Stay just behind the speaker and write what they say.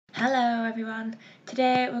Hello everyone,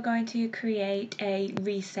 today we're going to create a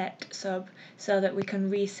reset sub so that we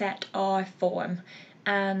can reset our form,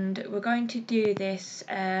 and we're going to do this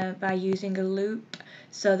by using a loop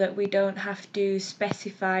so that we don't have to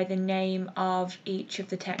specify the name of each of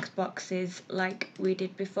the text boxes like we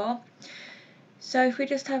did before. So if we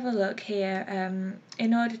just have a look here,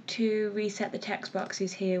 in order to reset the text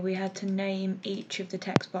boxes here, we had to name each of the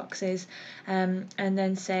text boxes and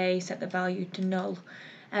then set the value to null.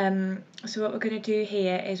 So what we're going to do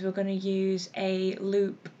here is we're going to use a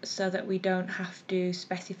loop so that we don't have to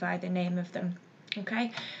specify the name of them.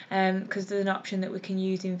 Okay, because there's an option that we can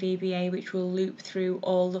use in VBA which will loop through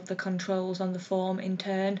all of the controls on the form in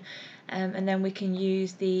turn, and then we can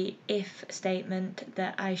use the if statement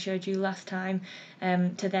that I showed you last time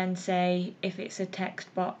to then say if it's a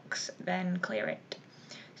text box then clear it.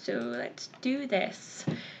 So let's do this.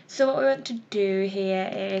 So what we want to do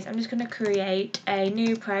here is I'm just going to create a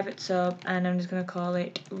new private sub and I'm just going to call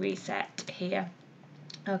it reset here.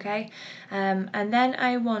 Okay, and then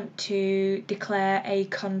I want to declare a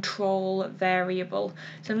control variable.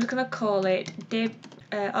 So I'm just going to call it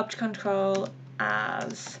object control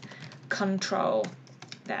as control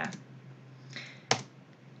there.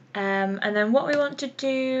 And then what we want to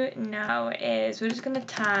do now is we're just going to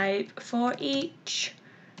type for each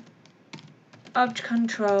object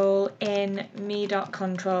control in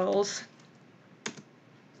me.controls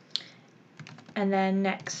and then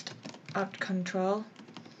next object control.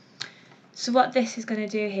 So what this is going to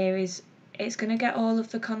do here is it's going to get all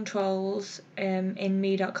of the controls in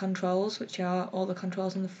me.controls, which are all the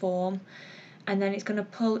controls in the form, and then it's going to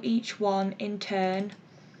pull each one in turn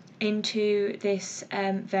into this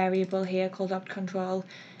variable here called object control,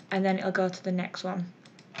 and then it'll go to the next one.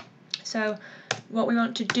 So what we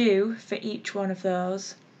want to do for each one of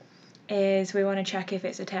those is we want to check if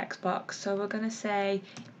it's a text box. So we're going to say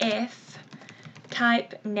if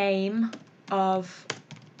type name of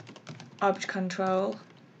object control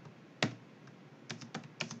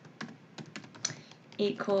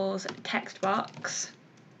equals text box,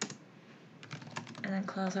 and then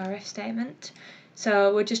close our if statement.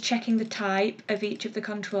 So we're just checking the type of each of the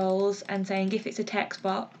controls and saying if it's a text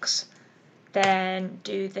box then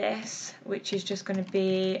do this, which is just going to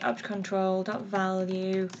be object control dot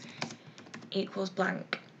value equals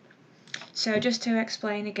blank. So just to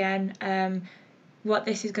explain again, what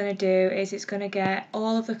this is going to do is it's going to get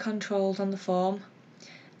all of the controls on the form,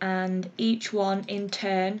 and each one in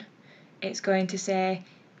turn it's going to say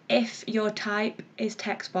if your type is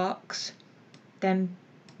text box then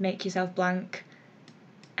make yourself blank,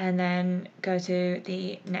 and then go to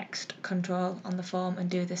the next control on the form and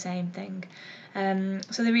do the same thing.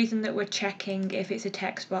 So the reason that we're checking if it's a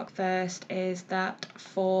text box first is that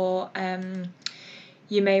for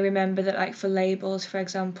you may remember that like for labels, for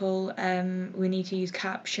example, we need to use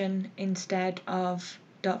caption instead of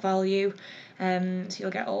dot value, so you'll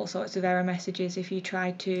get all sorts of error messages if you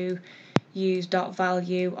try to use dot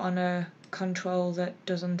value on a control that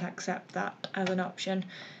doesn't accept that as an option.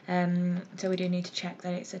 So we do need to check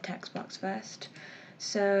that it's a text box first.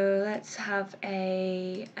 So let's have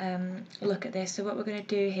a look at this. So what we're going to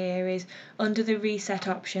do here is under the reset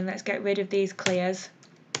option, let's get rid of these clears,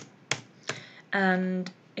 and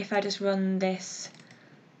if I just run this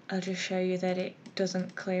I'll just show you that it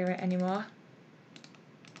doesn't clear it anymore.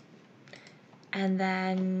 And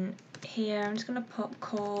then here I'm just going to put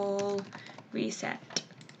call reset,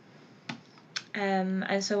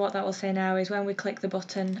 and so what that will say now is when we click the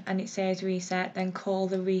button and it says reset, then call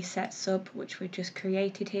the reset sub which we just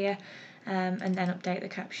created here, and then update the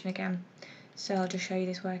caption again. So I'll just show you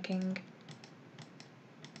this working.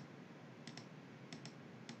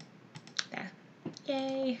 There,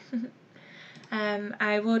 yay!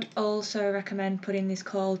 I would also recommend putting this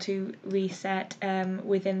call to reset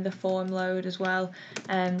within the form load as well,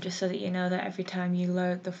 just so that you know that every time you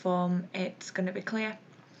load the form it's going to be clear.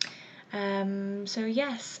 So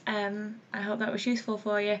yes, I hope that was useful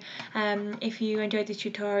for you. If you enjoyed this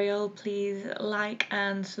tutorial, please like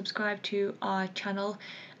and subscribe to our channel,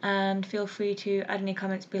 and feel free to add any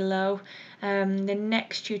comments below. The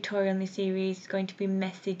next tutorial in the series is going to be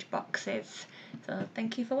message boxes. So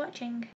thank you for watching.